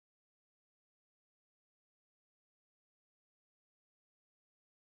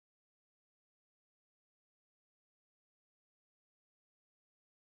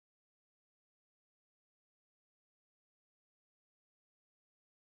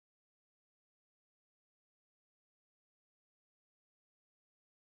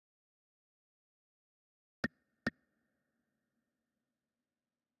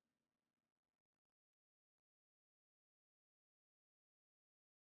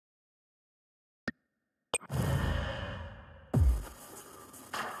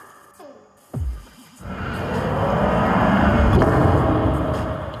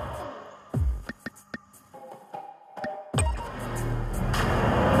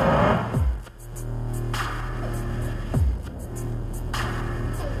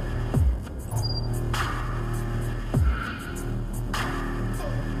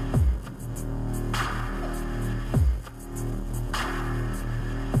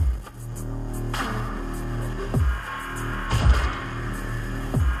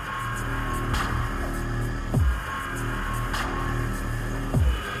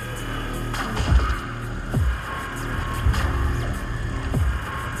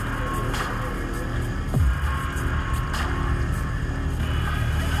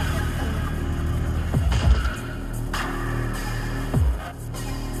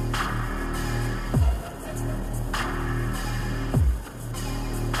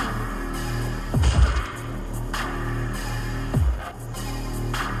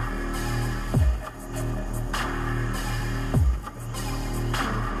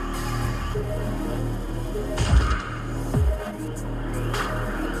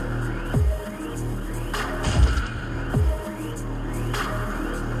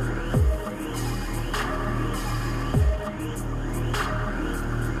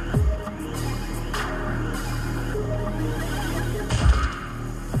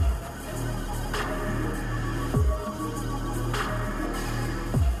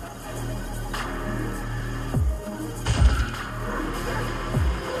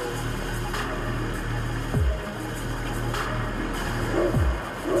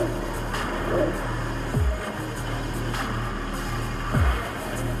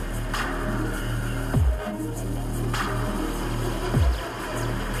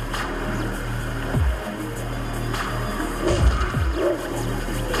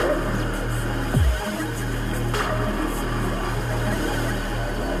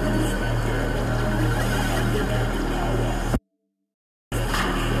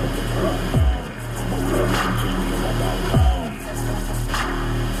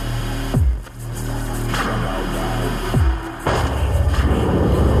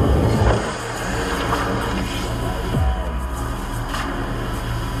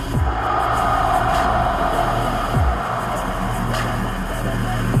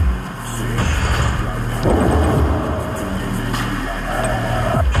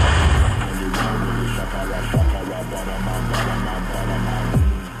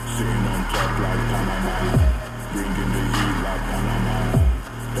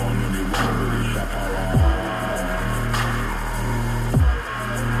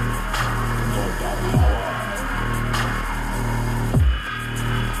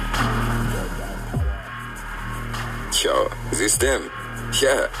it's them.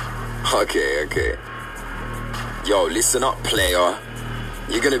 Yeah. Okay. Yo, listen up, player.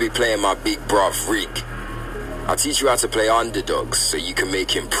 You're gonna be playing my big bruv rig. I'll teach you how to play underdogs so you can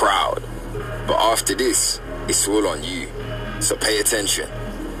make him proud. But after this, it's all on you. So pay attention.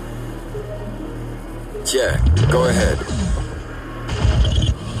 Yeah, go ahead.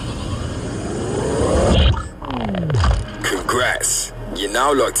 Congrats. You're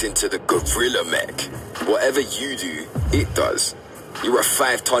now locked into the gorilla mech. Whatever you do, it does. You're a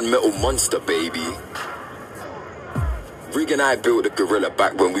 5-ton metal monster, baby. Rig and I built a gorilla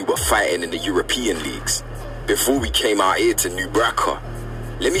back when we were fighting in the European leagues, before we came out here to New Braca.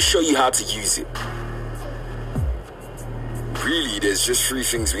 Let me show you how to use it. Really, there's just 3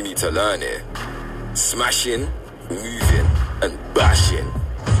 things we need to learn here. Smashing, moving, and bashing.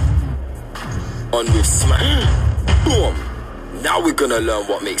 On with smash. Boom! Now we're gonna learn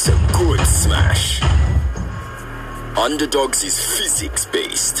what makes a good smash. Underdogs is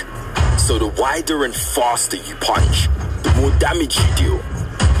physics-based. So the wider and faster you punch, the more damage you deal.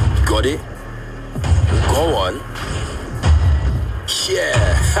 Got it? Go on.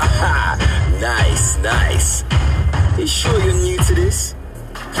 Yeah, haha. Nice. You sure you're new to this?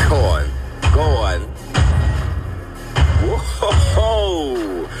 Go on.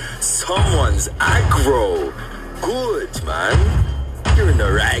 Whoa, someone's aggro. Good, man. You're in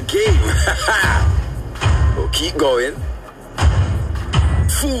the right game. Well, keep going.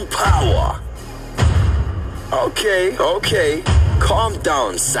 Full power. Okay. Calm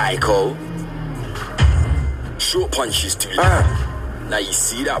down, psycho. Short punches too long. Now you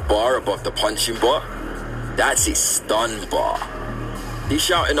see that bar above the punching bar? That's a stun bar. Dish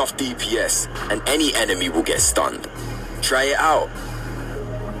out enough DPS and any enemy will get stunned. Try it out.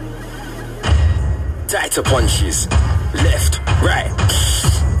 Tighter punches. Left, right.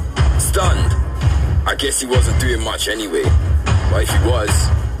 Stunned. I guess he wasn't doing much anyway. But if he was,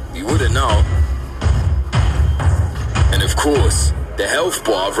 we wouldn't know. And of course, the health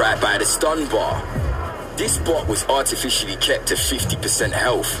bar right by the stun bar. This bot was artificially kept to 50%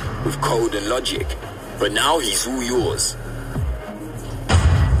 health with code and logic. But now he's all yours.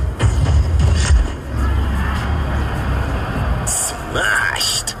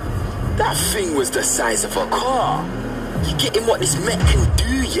 Smashed. That thing was the size of a car. You getting what this mech can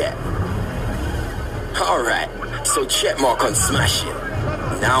do yet? Alright, so check mark on smashing.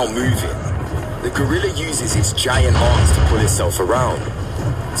 Now moving. The gorilla uses its giant arms to pull itself around.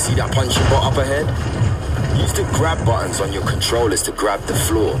 See that punching bot up ahead? Use the grab buttons on your controllers to grab the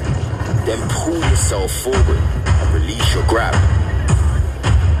floor. Then pull yourself forward and release your grab.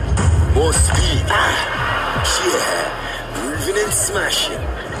 More speed. Yeah, moving and smashing.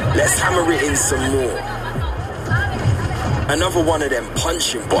 Let's hammer it in some more. Another one of them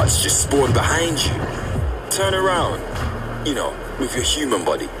punching bots just spawned behind you. Turn around, with your human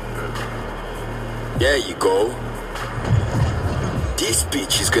body. There you go. This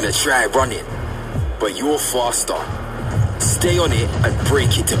bitch is gonna try running, but you're faster. Stay on it and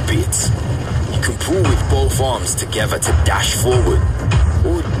break it to bits. You can pull with both arms together to dash forward,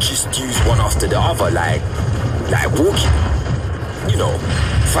 or just use one after the other like walking.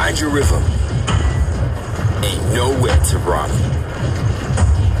 Find your rhythm. Ain't nowhere to run.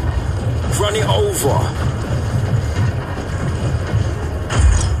 Run it over.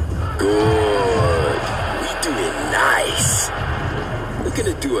 Good. We doing nice. We're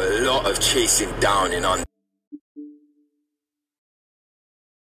gonna do a lot of chasing down and on.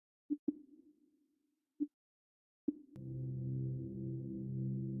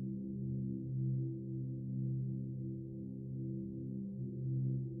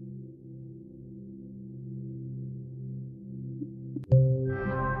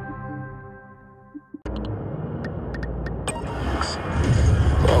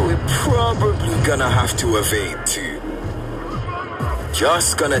 Probably gonna have to evade too.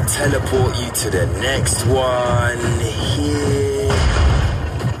 Just gonna teleport you to the next one here.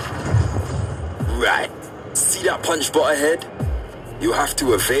 Right, see that punch bot ahead? You'll have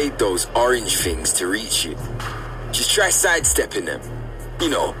to evade those orange things to reach it. Just try sidestepping them.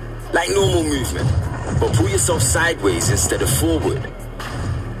 Like normal movement, but pull yourself sideways instead of forward.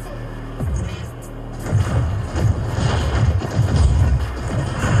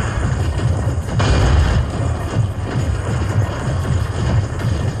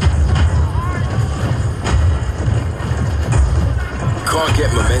 Can't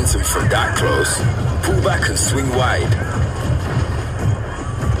get momentum from that close. Pull back and swing wide.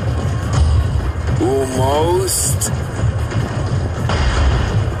 Almost.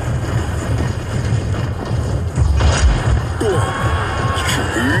 You can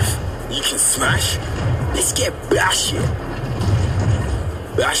move, you can smash. Let's get bashing.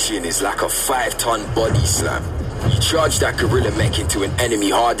 Bashing is like a 5-ton body slam. You charge that gorilla mech into an enemy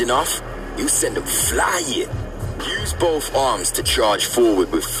hard enough, you send them flying. Use both arms to charge forward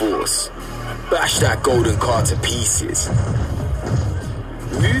with force. Bash that golden car to pieces.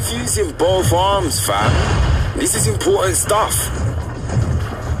 Move using both arms, fam. This is important stuff.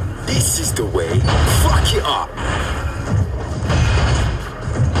 This is the way. Fuck it up.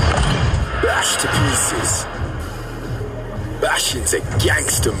 Bash to pieces. Bashing's a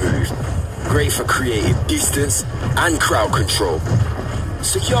gangster move. Great for creating distance and crowd control.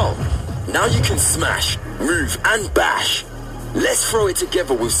 So yo, now you can smash, move and bash. Let's throw it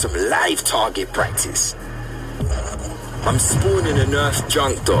together with some live target practice. I'm spawning a nerf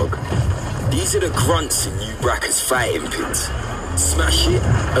junk dog. These are the grunts in New Bracker's fighting pits. Smash it,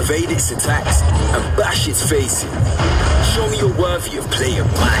 evade its attacks, and bash its face in. Show me you're worthy of playing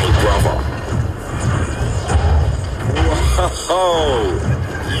my brother. Whoa,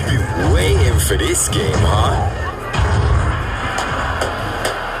 you've been waiting for this game, huh?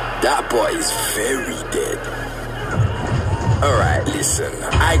 That boy is very dead. Alright, listen,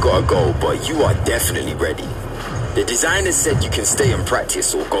 I gotta go, but you are definitely ready. The designer said you can stay and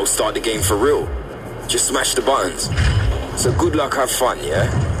practice or go start the game for real. Just smash the buttons. So good luck, have fun, yeah?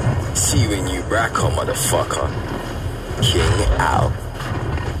 See you in New Bracker, motherfucker. King out.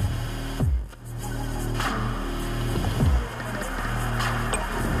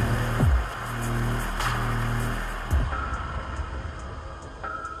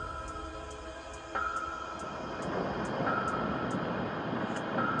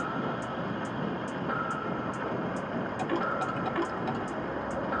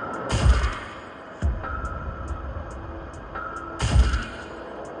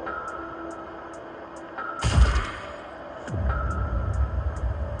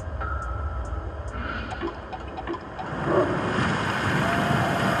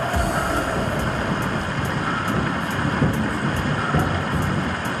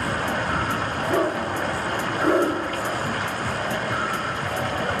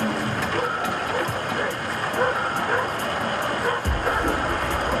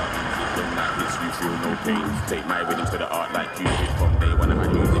 Take my rhythms to the art like music from day when I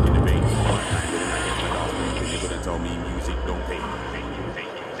had music in the vein. One time when I get my last week, you wouldn't tell me music don't pay.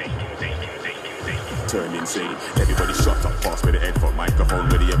 Turn insane, everybody shut up fast with the headphone microphone,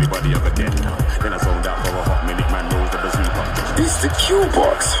 ready everybody ever get now. Then I zoned out for a hot minute, man knows the bazooka. This the kill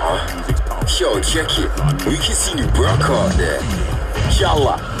box, huh? Yo, check it. We can see New Bracker out there.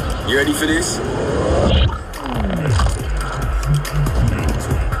 Inshallah. You ready for this?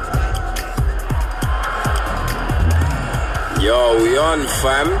 Yo, we on,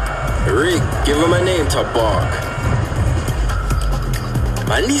 fam. Rick, give him a name to bark.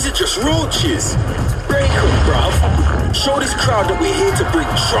 Man, these are just roaches. Break them, bruv. Show this crowd that we're here to bring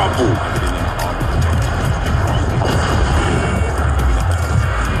trouble.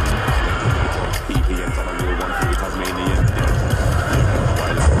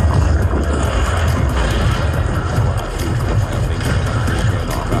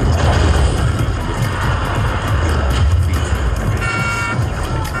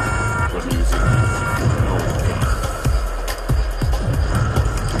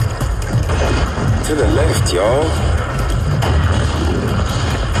 To the left, y'all.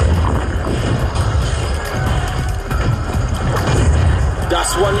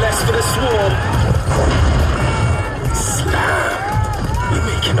 That's one less for the swarm. Slam. You're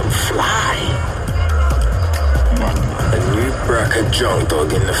making them fly. A New Bracker junk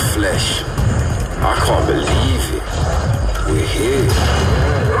dog in the flesh. I can't believe it. We're here.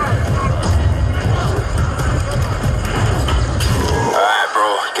 Alright, bro.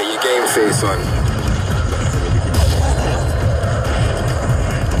 Get your game face on.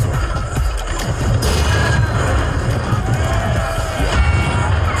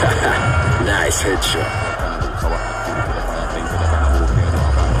 Nice headshot.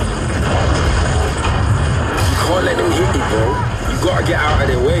 You can't let them hit you, bro. You gotta get out of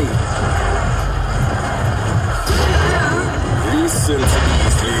their way. Listen to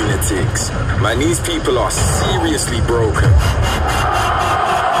these lunatics. Man, these people are seriously broken.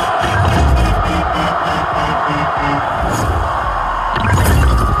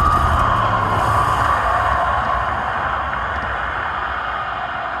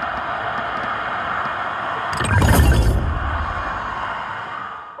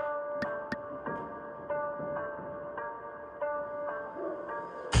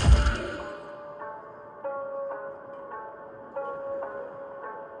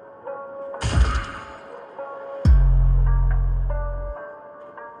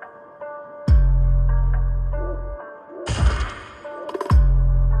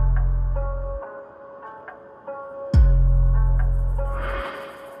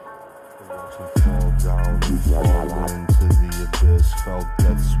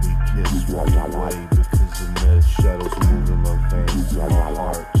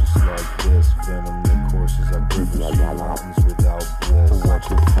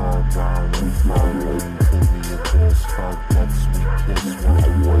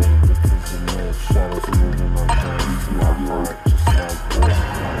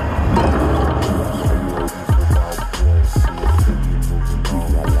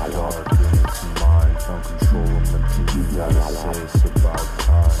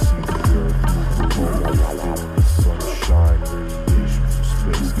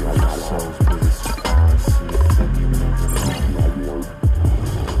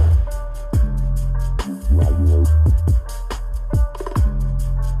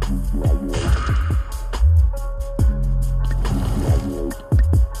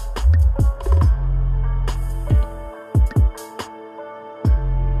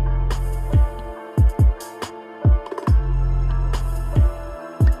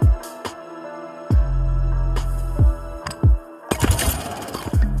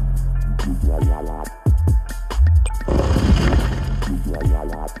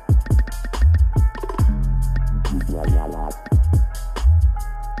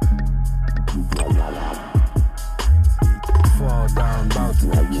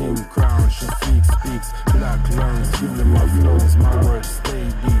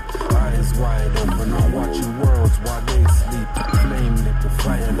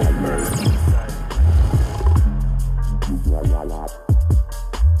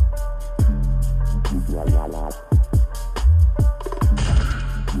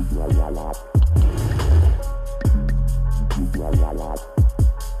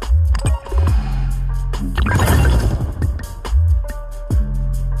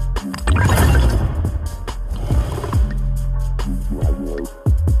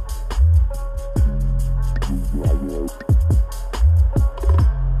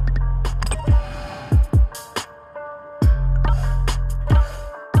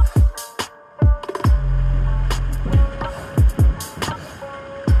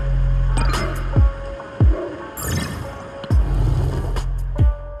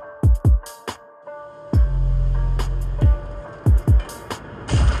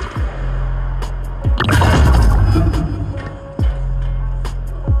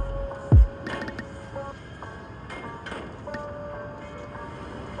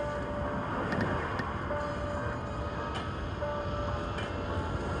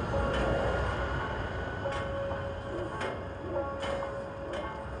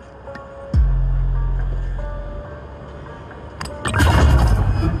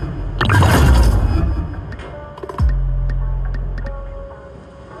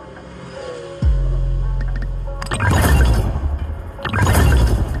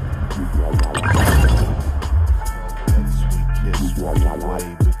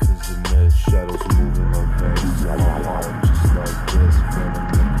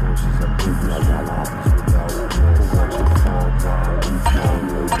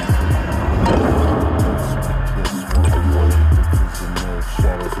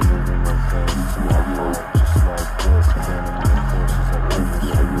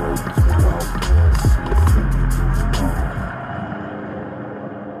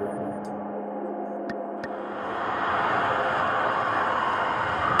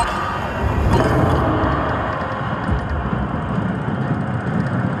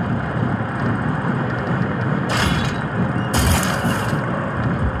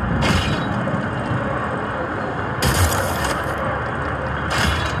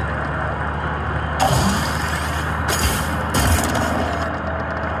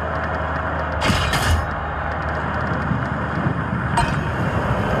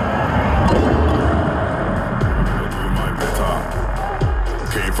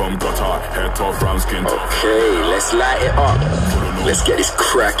 Okay, let's light it up. Let's get this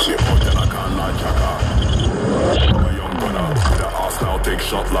cracking.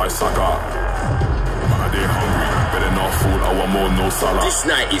 This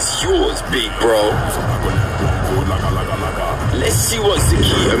night is yours, big bro. Let's see what's the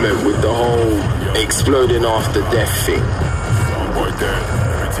key meant with the whole exploding after death thing.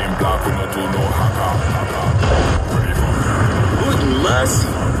 Good mercy,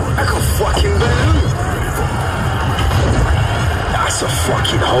 like a fucking balloon. That's a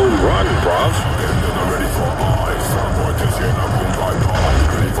fucking home run, bruv.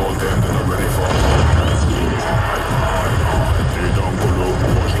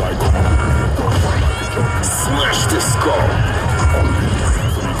 Smash the skull.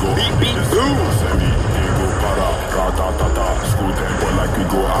 Beep beep boom.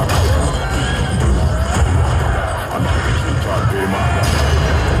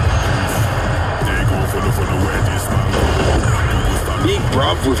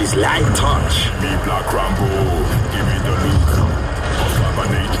 bruv, with his light touch. Me Black Rambo, give me the look. Cause I'm a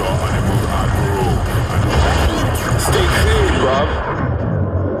nature animal aggro. I know Stay clean, bruv.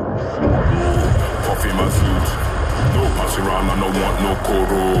 Puffy my suit. No passing around, I don't want no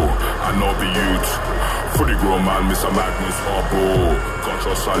coro. I know the youth. For the grown man, Mr. Magnus Orbo.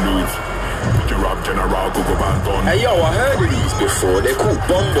 Gunshot salute. Pick your up, General, Google Band on. Hey yo, I heard of these before. They're called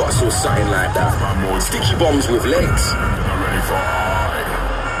bomb bots or something like that. Sticky bombs with legs. I'm ready for I.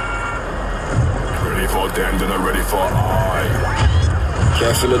 Ready for them, then I'm ready for I.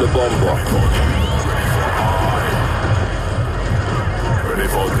 Careful of the bomb bot. Ready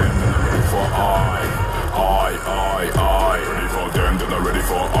for them, then I'm ready for I. Ready for them, then I'm ready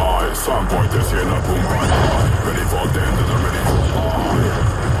for I. Some point this here, not boom, ready for them, then I'm ready for I.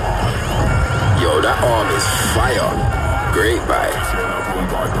 Yo, that arm is fire. Great bite.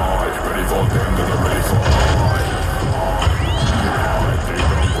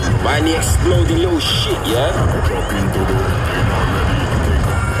 Mind the exploding little shit, yeah?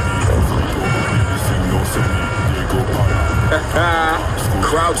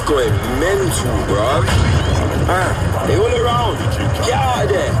 Crowd's going mental, bruv. They all around. Get out of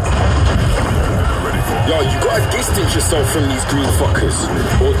there. Yo, you gotta distance yourself from these green fuckers.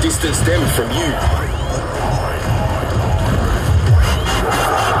 Or distance them from you.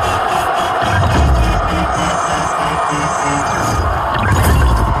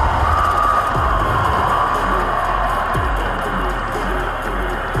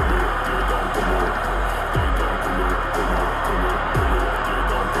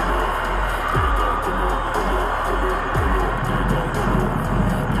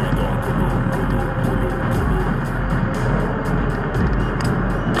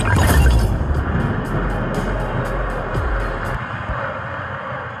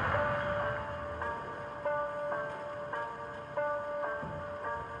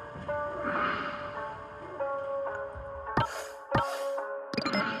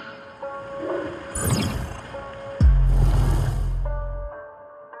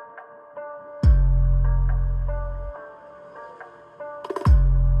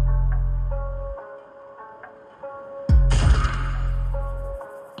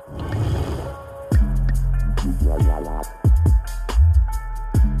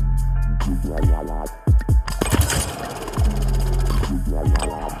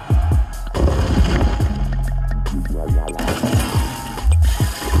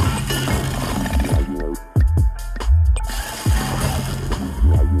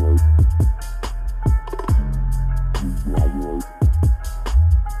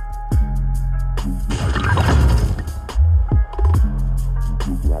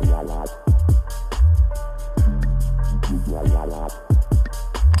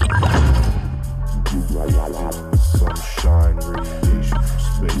 Sunshine radiation from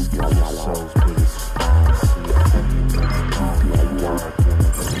space kills your cells, but it's fine. See, I think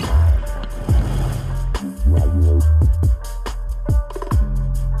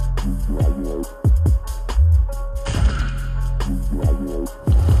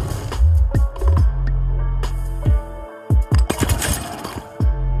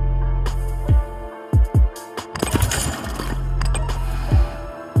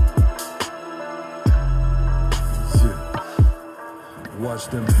watch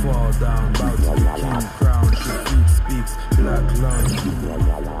them fall down, bow to the king crown. Shafiq speaks, black lunch.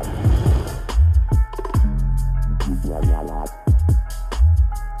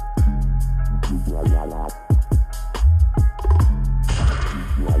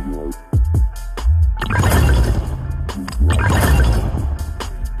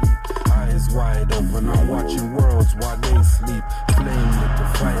 Eyes wide open, I'm watching worlds while they sleep. Flame with the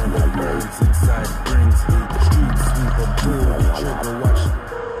fire that burns inside, brings heat. Street sweeper, pull the trigger, watch.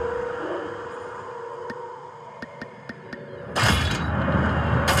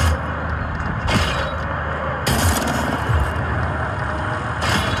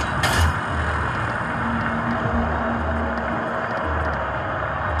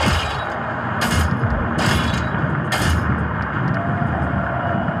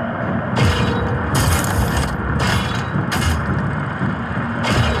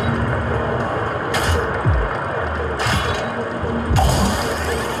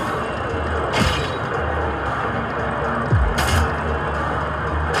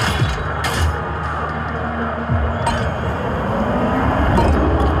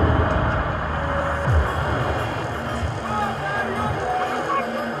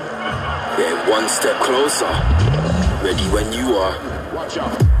 One step closer, ready when you are. Watch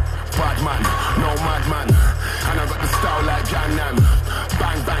out, bad man, no madman. And I got the style like Jan Nam.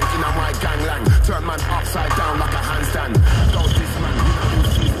 Bang bang in my gangland. Turn man upside down like a handstand. Don't this man, you know.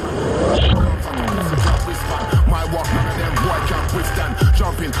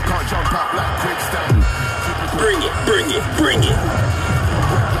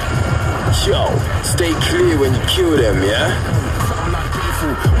 yeah?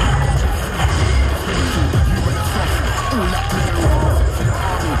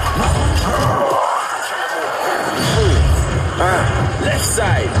 Left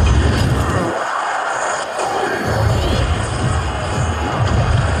side.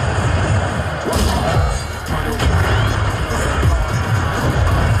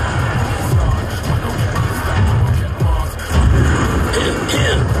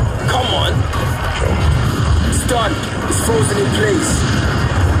 Here. Come on. Stunned. It's frozen in place.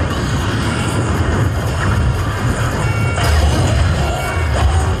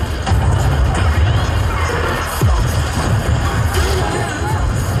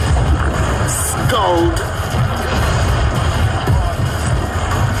 Gold.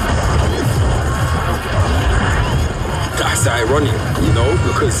 That's ironic, you know,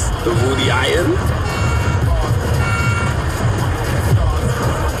 because of all the iron.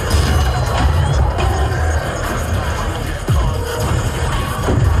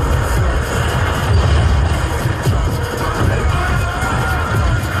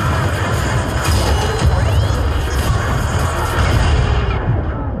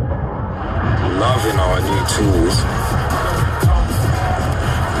 Loving our new tools.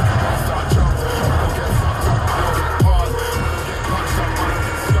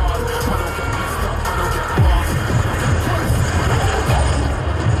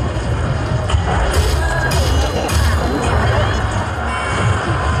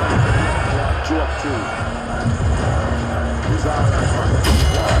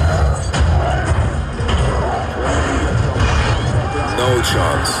 No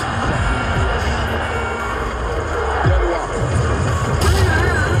chance.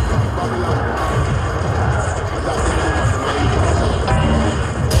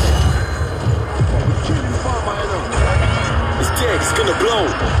 It's gonna blow.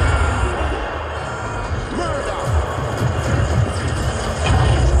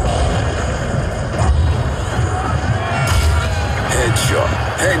 Headshot.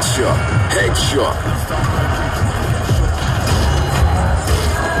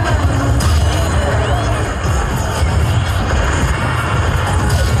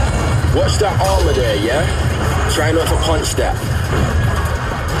 Watch that armor there, yeah? Try not to punch that.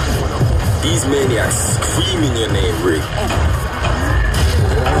 These maniacs screaming your name, Rick.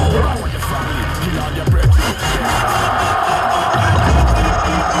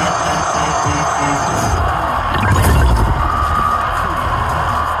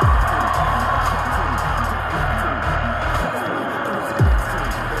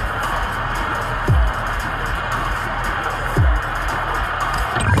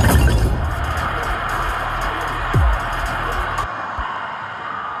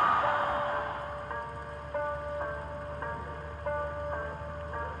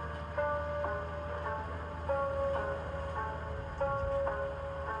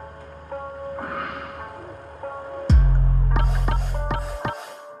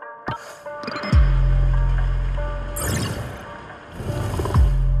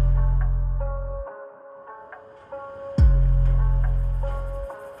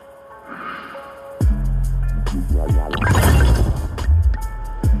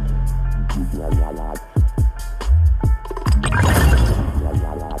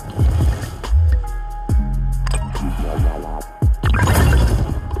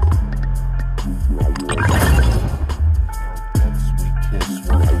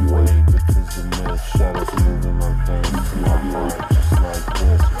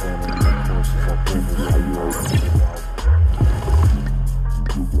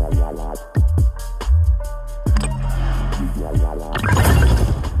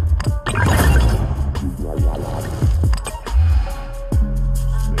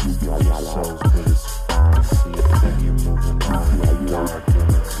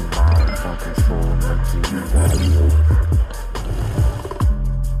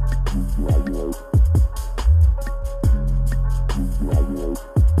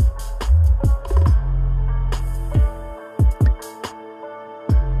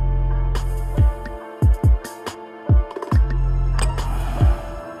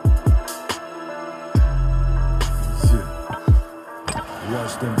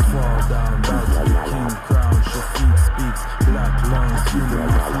 Watch them fall down, bow to the king crown. Shafiq speaks, black lines, human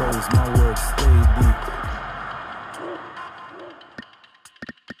flows. My words stay deep.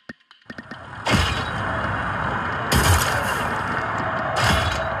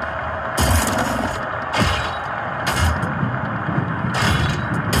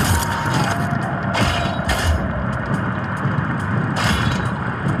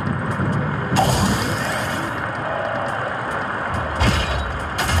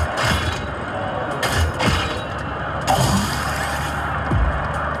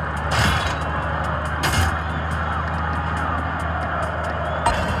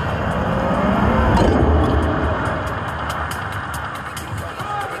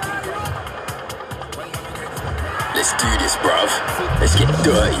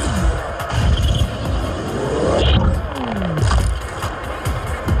 dirty.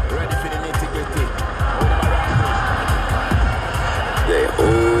 Ready for the nitty-gritty. They're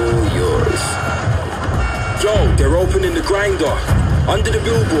all yours. Yo, they're opening the grinder. Under the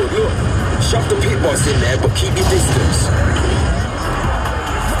billboard, look. Shove the pit boss in there, but keep your distance.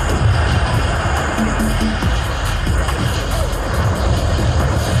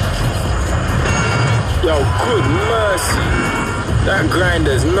 Yo, good mercy. That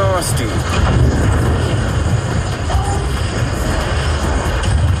grinder's nasty.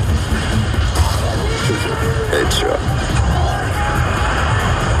 Headshot.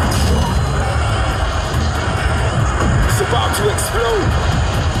 It's about to explode.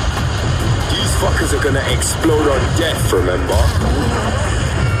 These fuckers are gonna explode on death, remember?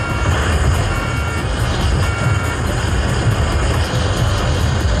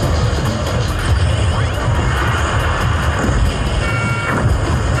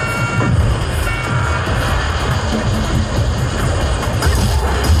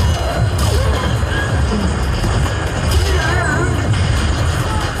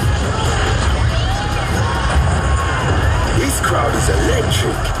 Crowd is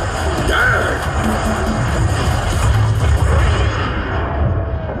electric. Damn.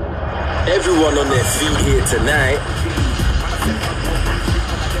 Everyone on their feet here tonight.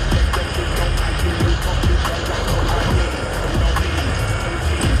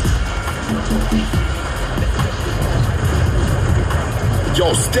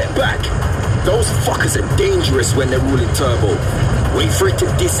 Yo, step back. Those fuckers are dangerous when they're all in turbo. Wait for it to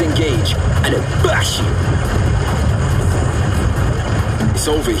disengage and then bash you. It's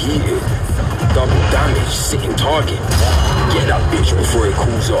overheated. Double damage, sitting target. Get that bitch before it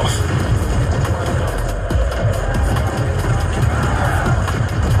cools off.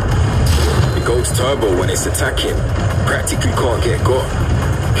 It goes turbo when it's attacking. Practically can't get got.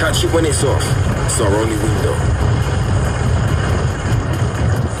 Catch it when it's off. It's our only window.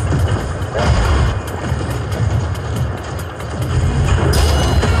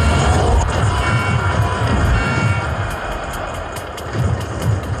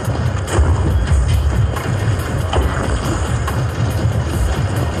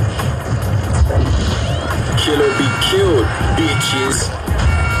 Killer be killed, bitches.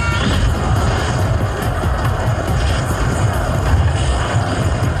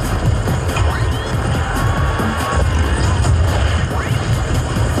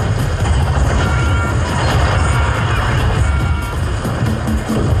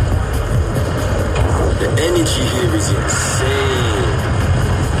 The energy here is insane.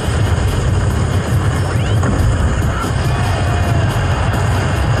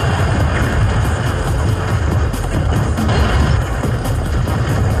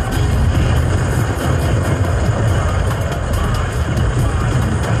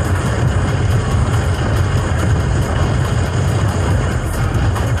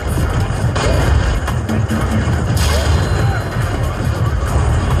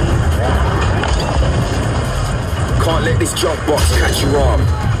 Can't let this jump box catch your arm.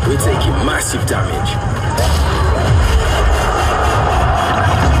 We're taking massive damage.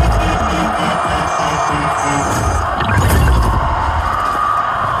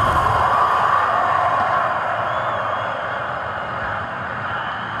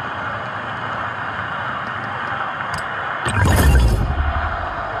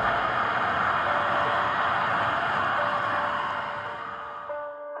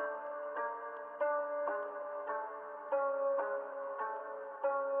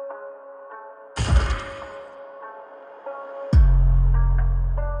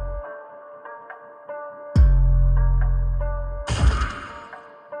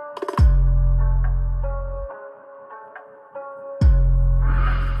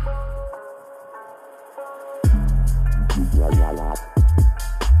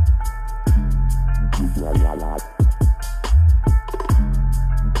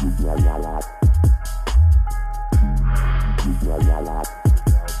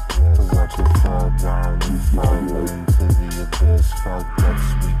 Watch it fall down and fall into the abyss. Felt that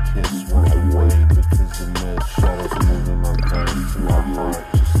sweet kiss went away because the mist shadows moving my brain to my heart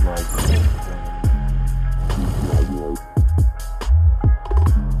just like this.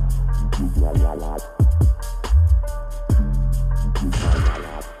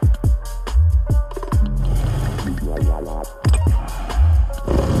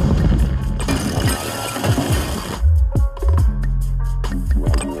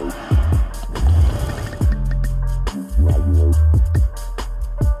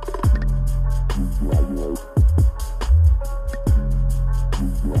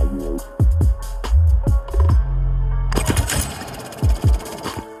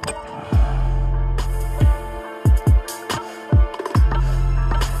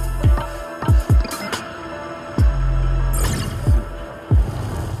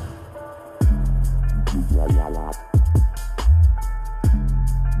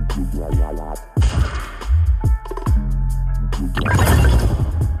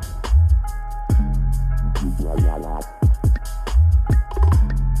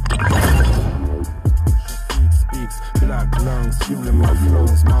 Black lungs fueling my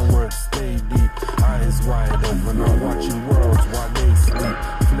flows, my words stay deep. Eyes wide open, I'm watching worlds while they sleep.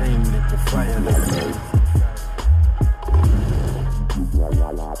 Flame lit the fire that blaze.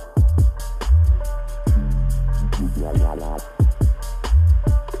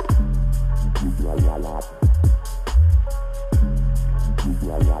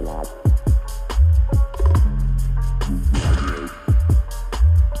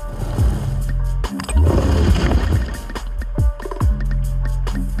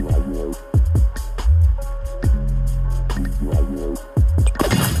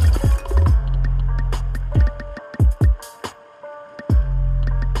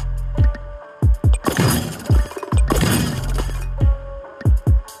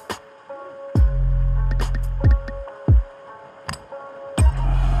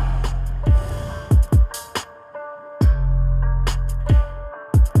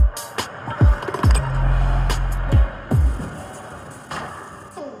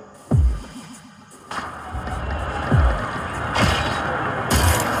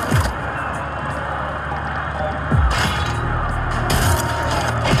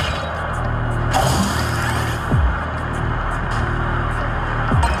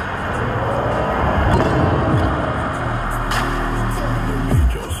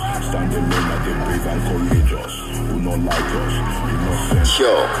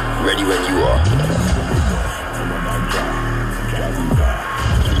 Yo, ready when you are.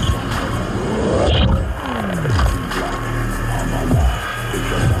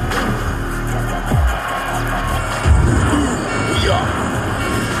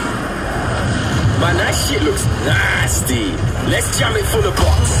 Man, that shit looks nasty. Let's jam it full of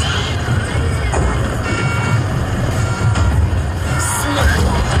box.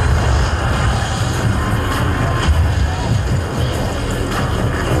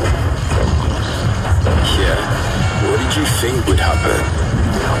 What did you think would happen?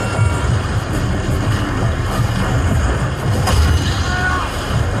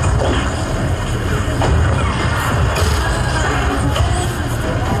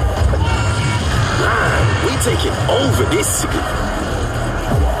 Man, we taking over this city.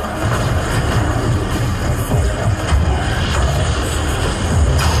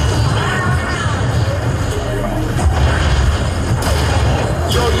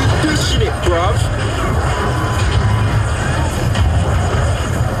 Yo, you dishing it, bruv.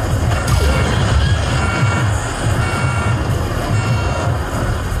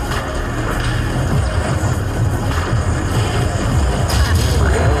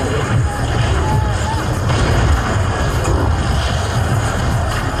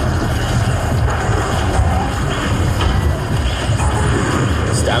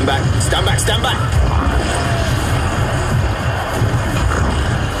 Stand back.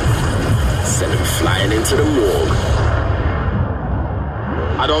 Send him flying into the morgue.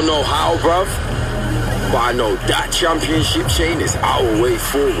 I don't know how, bruv, but I know that championship chain is our way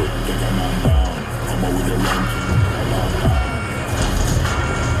forward.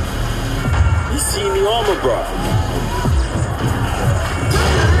 You seen the armor, bruv?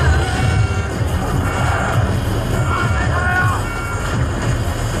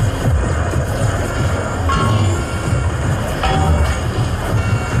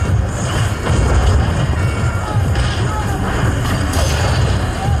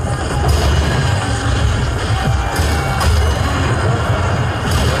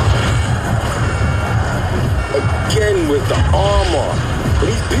 With the armor,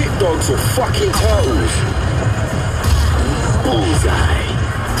 these big dogs are fucking turtles. Bullseye.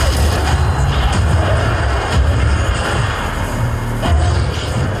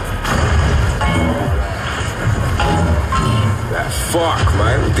 That fuck,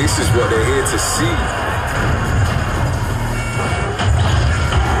 man. This is what they're here to see.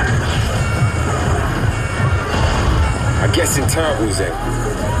 I guess in turtles then.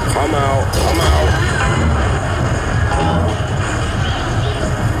 Come out, come out.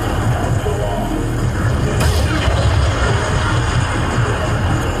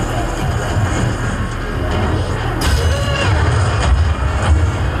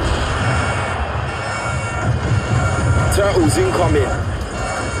 Turtles incoming.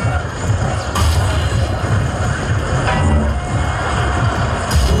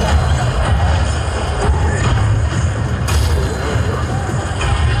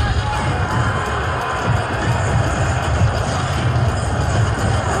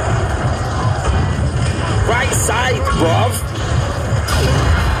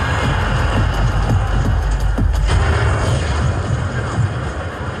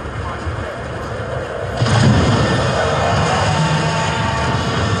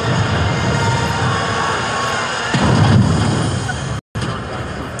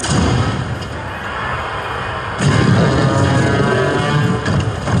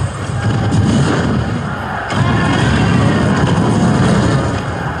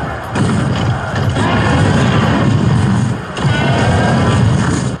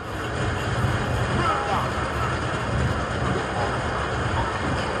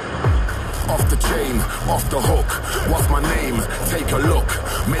 What's my name? Take a look.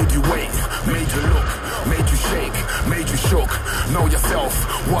 Made you wait, made you look, made you shake, made you shook. Know yourself,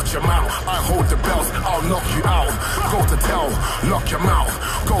 watch your mouth. I hold the bells, I'll knock you out. Go to tell, lock your mouth.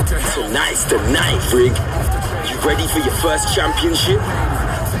 Go to hell. Tonight's the night, Rig. You ready for your first championship?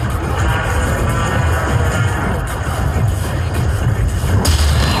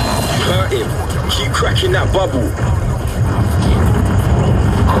 Hurt him. Keep cracking that bubble.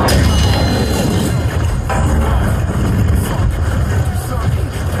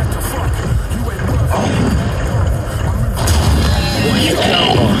 What's your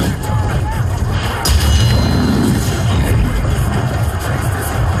counter?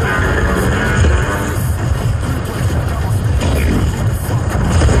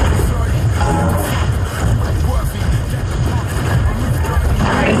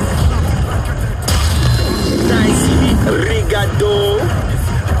 Rigado.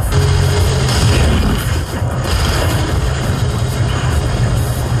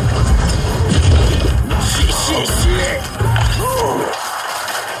 Shit.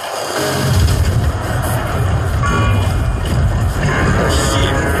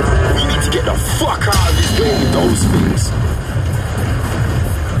 We need to get the fuck out of this way with those things.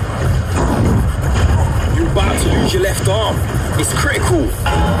 You're about to lose your left arm. It's critical.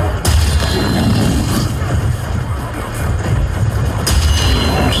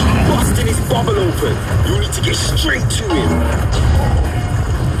 Busting his bubble open. You need to get straight to him.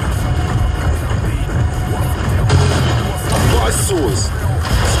 Buzzsaws.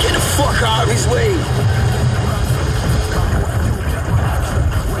 Just get the fuck out of his way.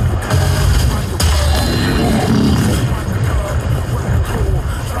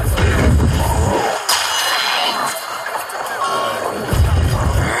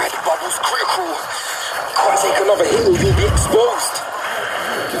 The bubble's critical. Can't take another hit or you'll be exposed.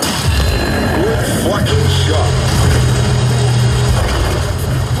 Fucking shot.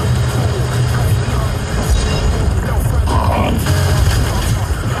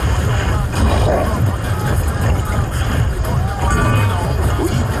 What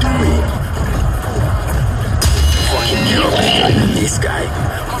are you doing? Fucking counter-strike this guy.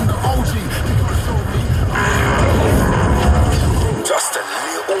 Just a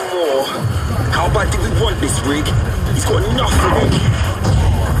little more. How bad do we want this, Rig? He's got nothing.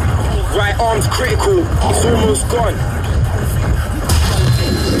 Right arm's critical. It's almost gone.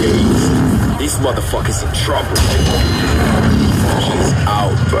 Dazed. This motherfucker's in trouble. He's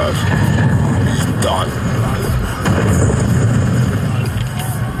out, bruv. He's done.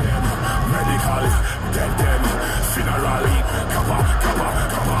 Medical, dead, funeral, cover,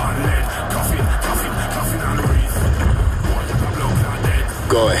 lead, coffin, and breathe.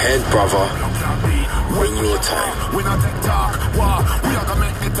 Go ahead, brother. When your time. We not take talk, we are gonna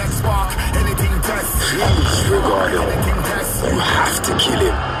make the text spark. Anything test. Please, Ricardo. You have to kill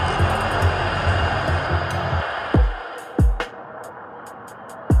him.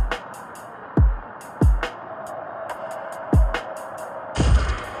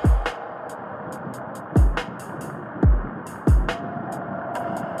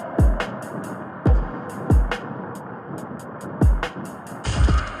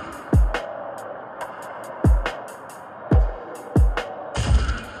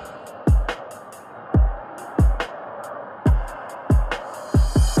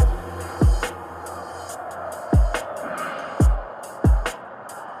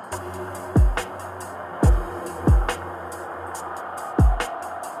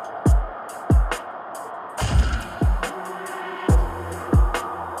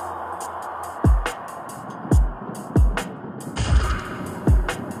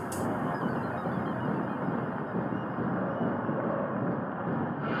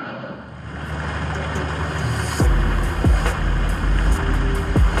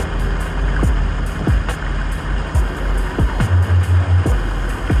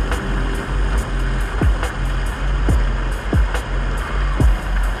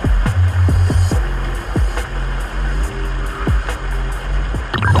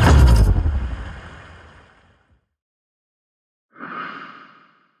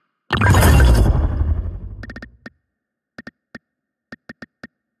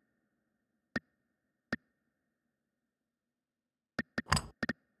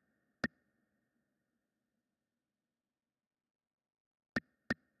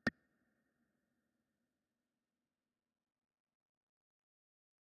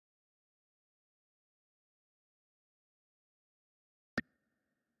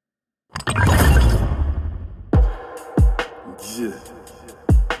 Yeah.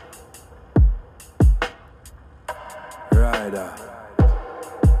 Rider.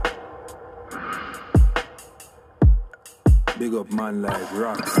 Big up man like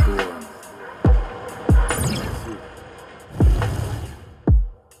Rockstone.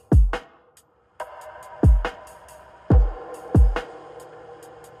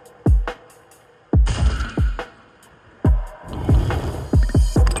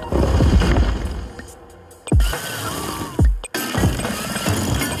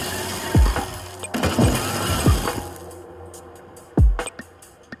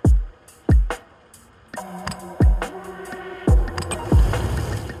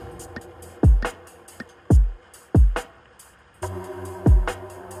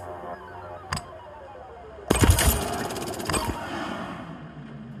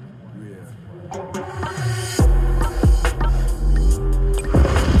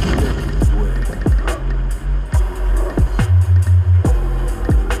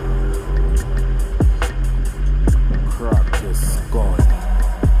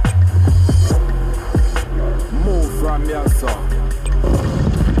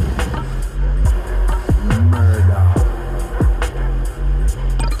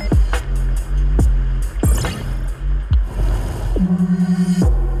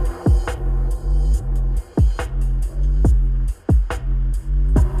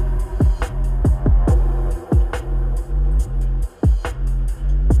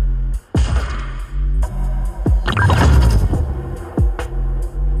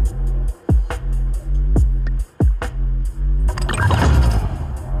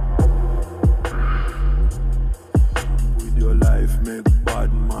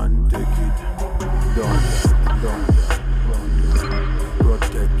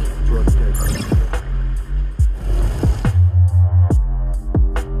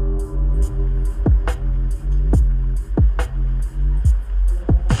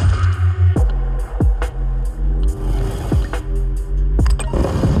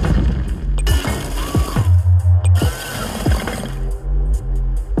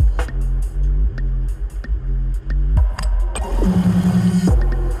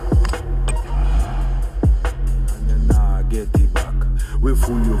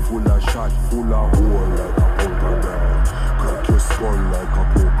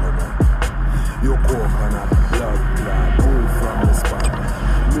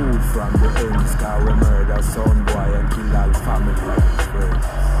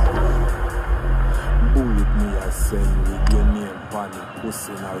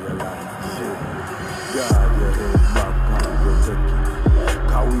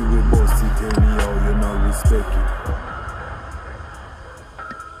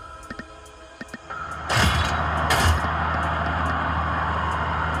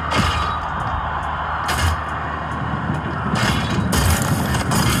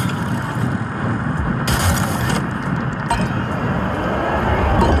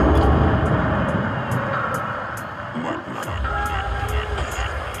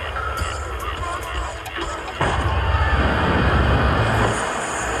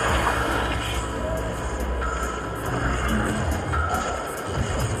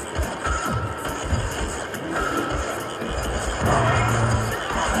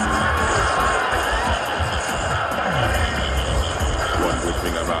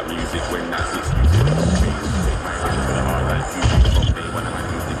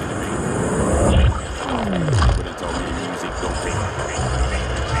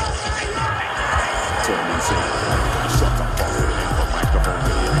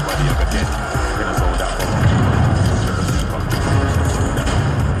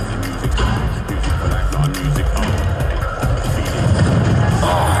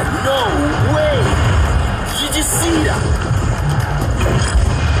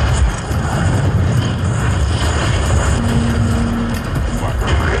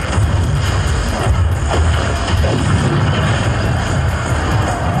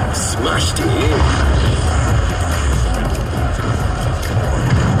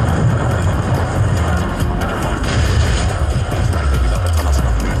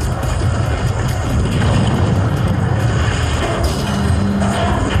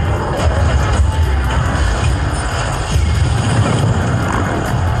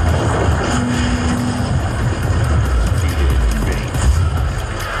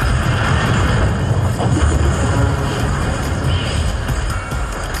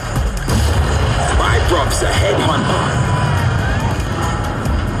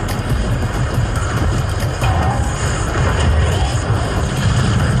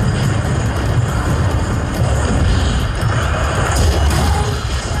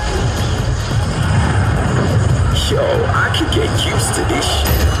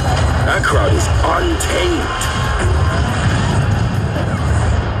 crowd is untamed.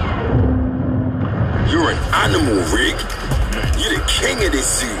 You're an animal, Rig. the king of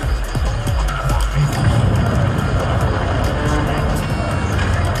this zoo.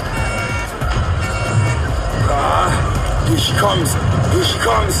 Here she comes. Here she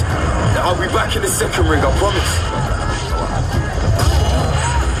comes. I'll be back in the second ring, I promise.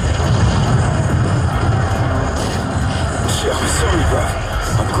 Shit, I'm sorry, bruv.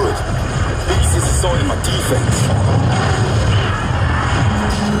 I'm good. This is assaulting my defense.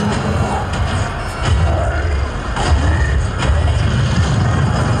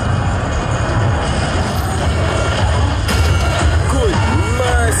 Good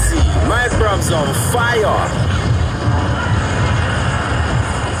mercy. My bruv's on fire.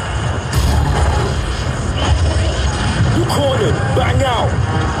 Cornered, bang out.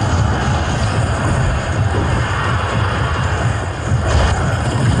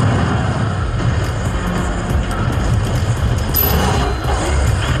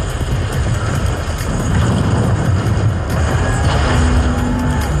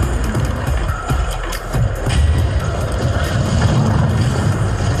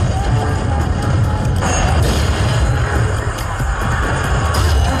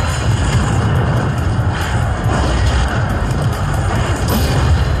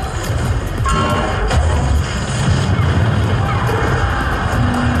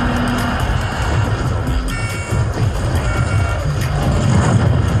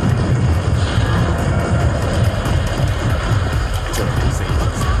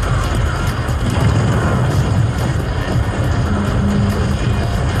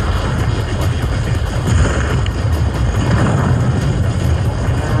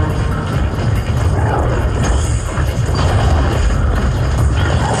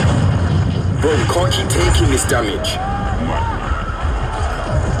 Keep taking this damage.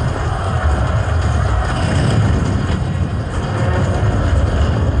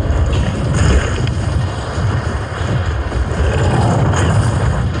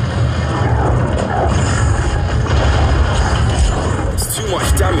 It's too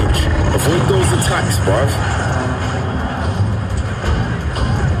much damage. Avoid those attacks, bruv.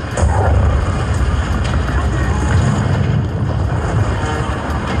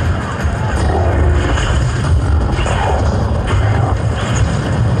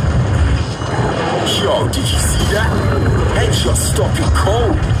 Did you see that? Headshot stop it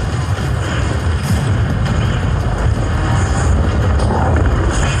cold.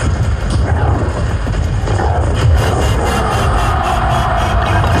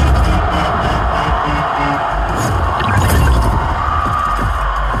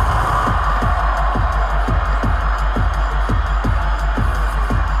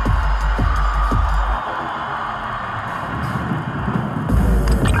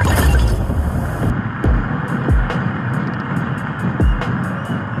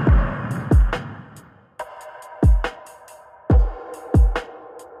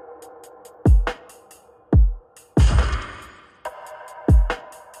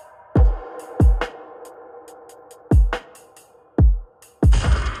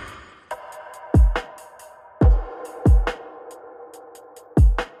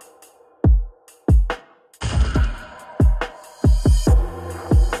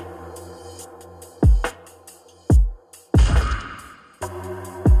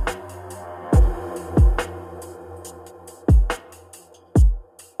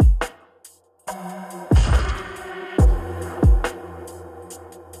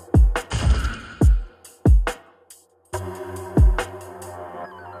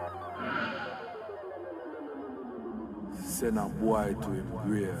 Send a boy to him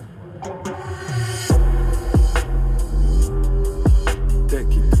grave.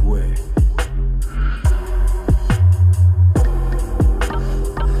 Take it away.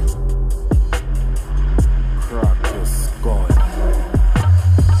 Crack your skull.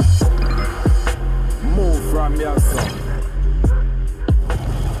 Move from your son.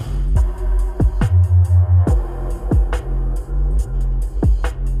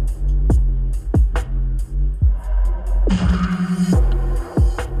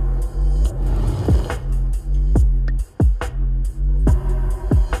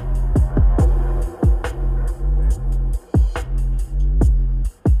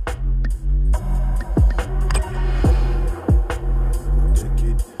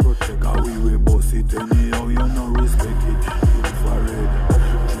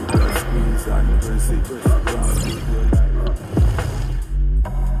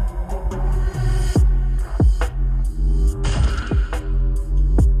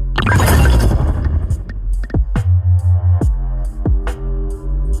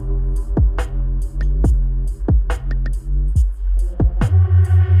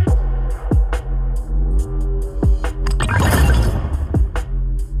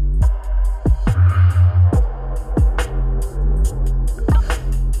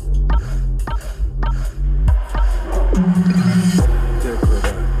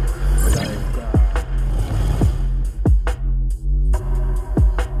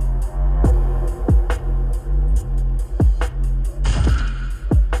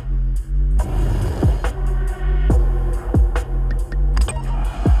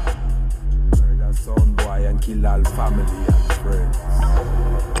 all family and friends.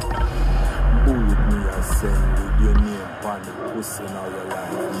 Who with me I send with your name pan the pussy now your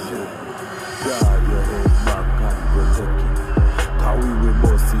life. Guard your head back and protect it. Cause we will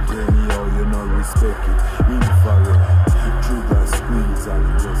bust it anyhow, you know respect it. Infrared, trigger squeeze and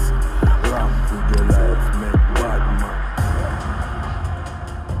press it. Ramp with your life, make bad man.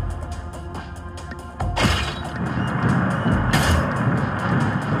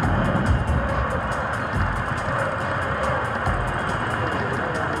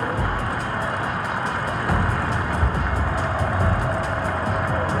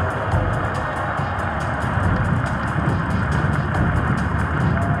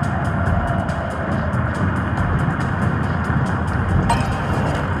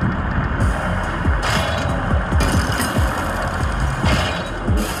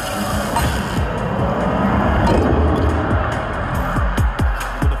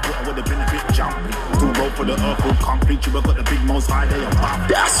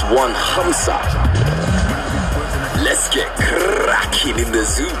 That's one Hamza. Let's get cracking in the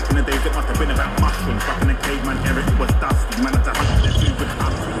zoo. In the days it must have been about mushrooms. Back in the caveman era it was dusty. Man, it's a hundred and even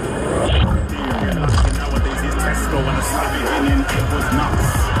hustle. Nowadays it's Tesco and a slurry in it was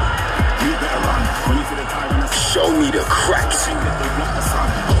nuts. You better run when you see the tire and the Show me the cracks. thing that they block the sun.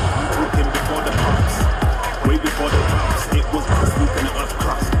 I'm talking before the pumps. Way before the pumps. It was us looking at us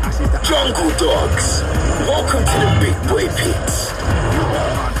crust. Actually the Jungle Dogs. Welcome to the Big Boy Pits.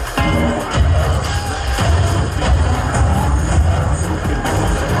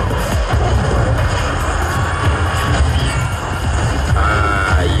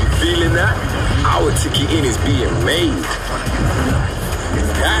 You feeling that? Our ticket in is being made.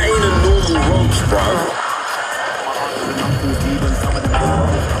 That ain't a normal roach, bro.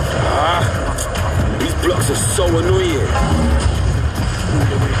 These blocks are so annoying.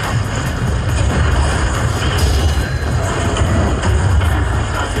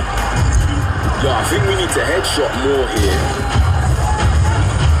 Yo, I think we need to headshot more here.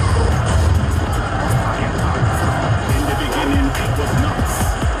 in the beginning it was nuts.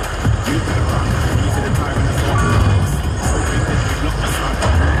 You better run when you see the tire and the hoping that they block the sun.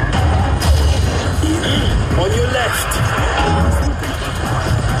 On your left.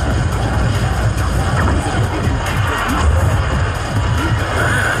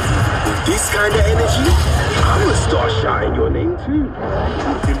 With this kind of energy, I'm gonna start shouting your name too.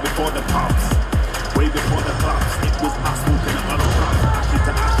 Walking before the pumps. Way before the clubs. It was us walking at other clubs. Ashes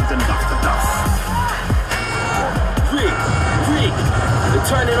to ashes and dust to dust. Rick, they're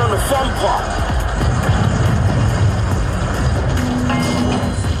turning on the fun part.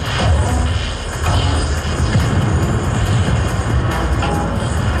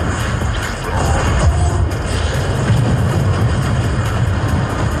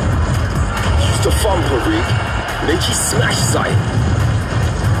 Use the thumper, Rick. Make you smash sight.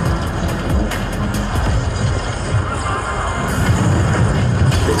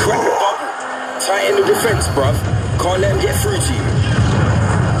 They crack the bubble. Tighten the defense, bruv. Can't let them get through to you.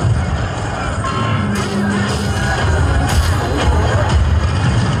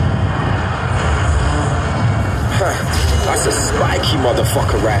 That's a spiky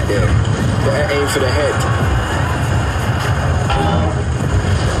motherfucker right there. Better aim for the head.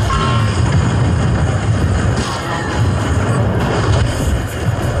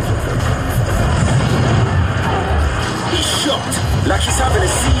 He's shocked, like he's having a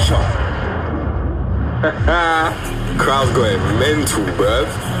seizure. Crowd's going mental, bruv.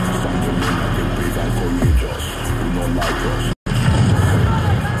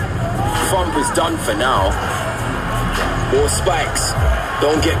 Thump is done for now. More spikes.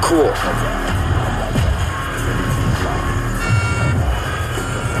 Don't get caught.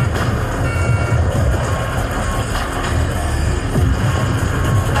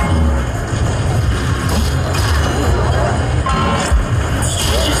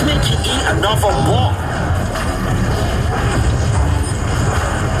 Just make you eat another bot.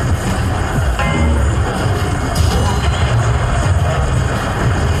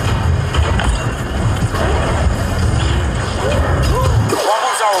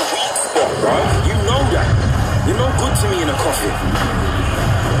 You're no good to me in a coffin.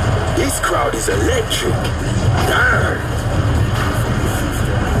 This crowd is electric. Damn.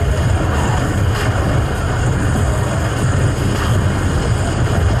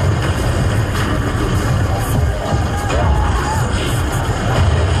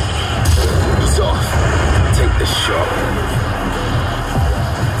 He's off. Take the shot.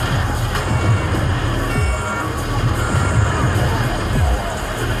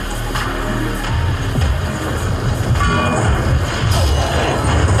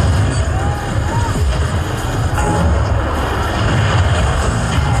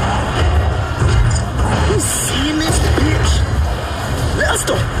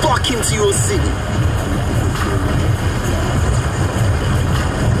 fuck into your city.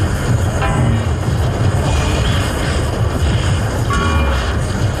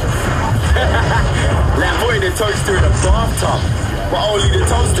 Like putting a toaster in a bathtub, but only the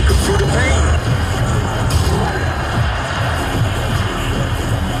toaster can feel the pain.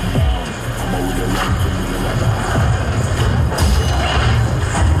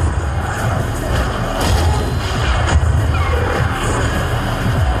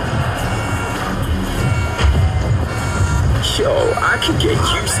 Yo, I can get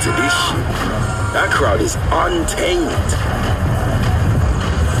used to this shit. That crowd is untamed.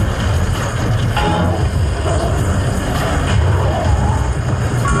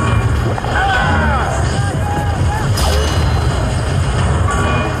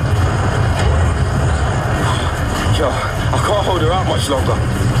 Yo, I can't hold her out much longer.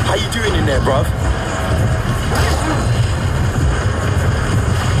 How you doing in there, bruv?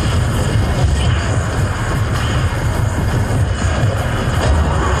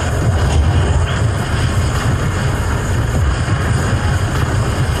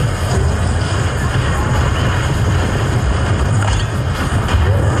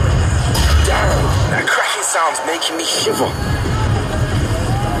 Damn, that cracking sound's making me shiver.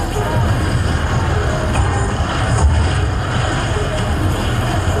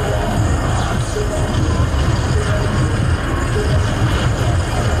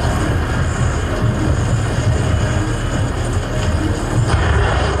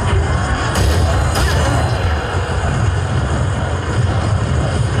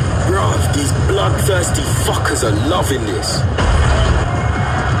 These bloodthirsty fuckers are loving this.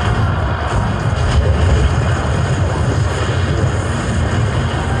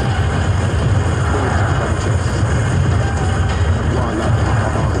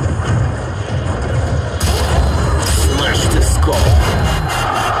 Smash the skull.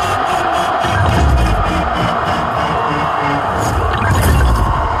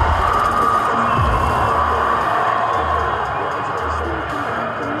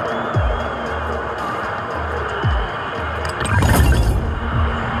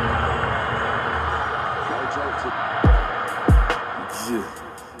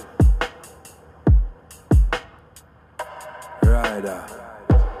 Rider.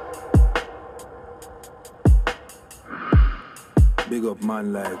 Big up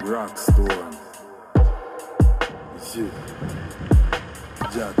man like Rockstone. Yeah.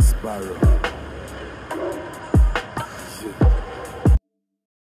 Jack Sparrow.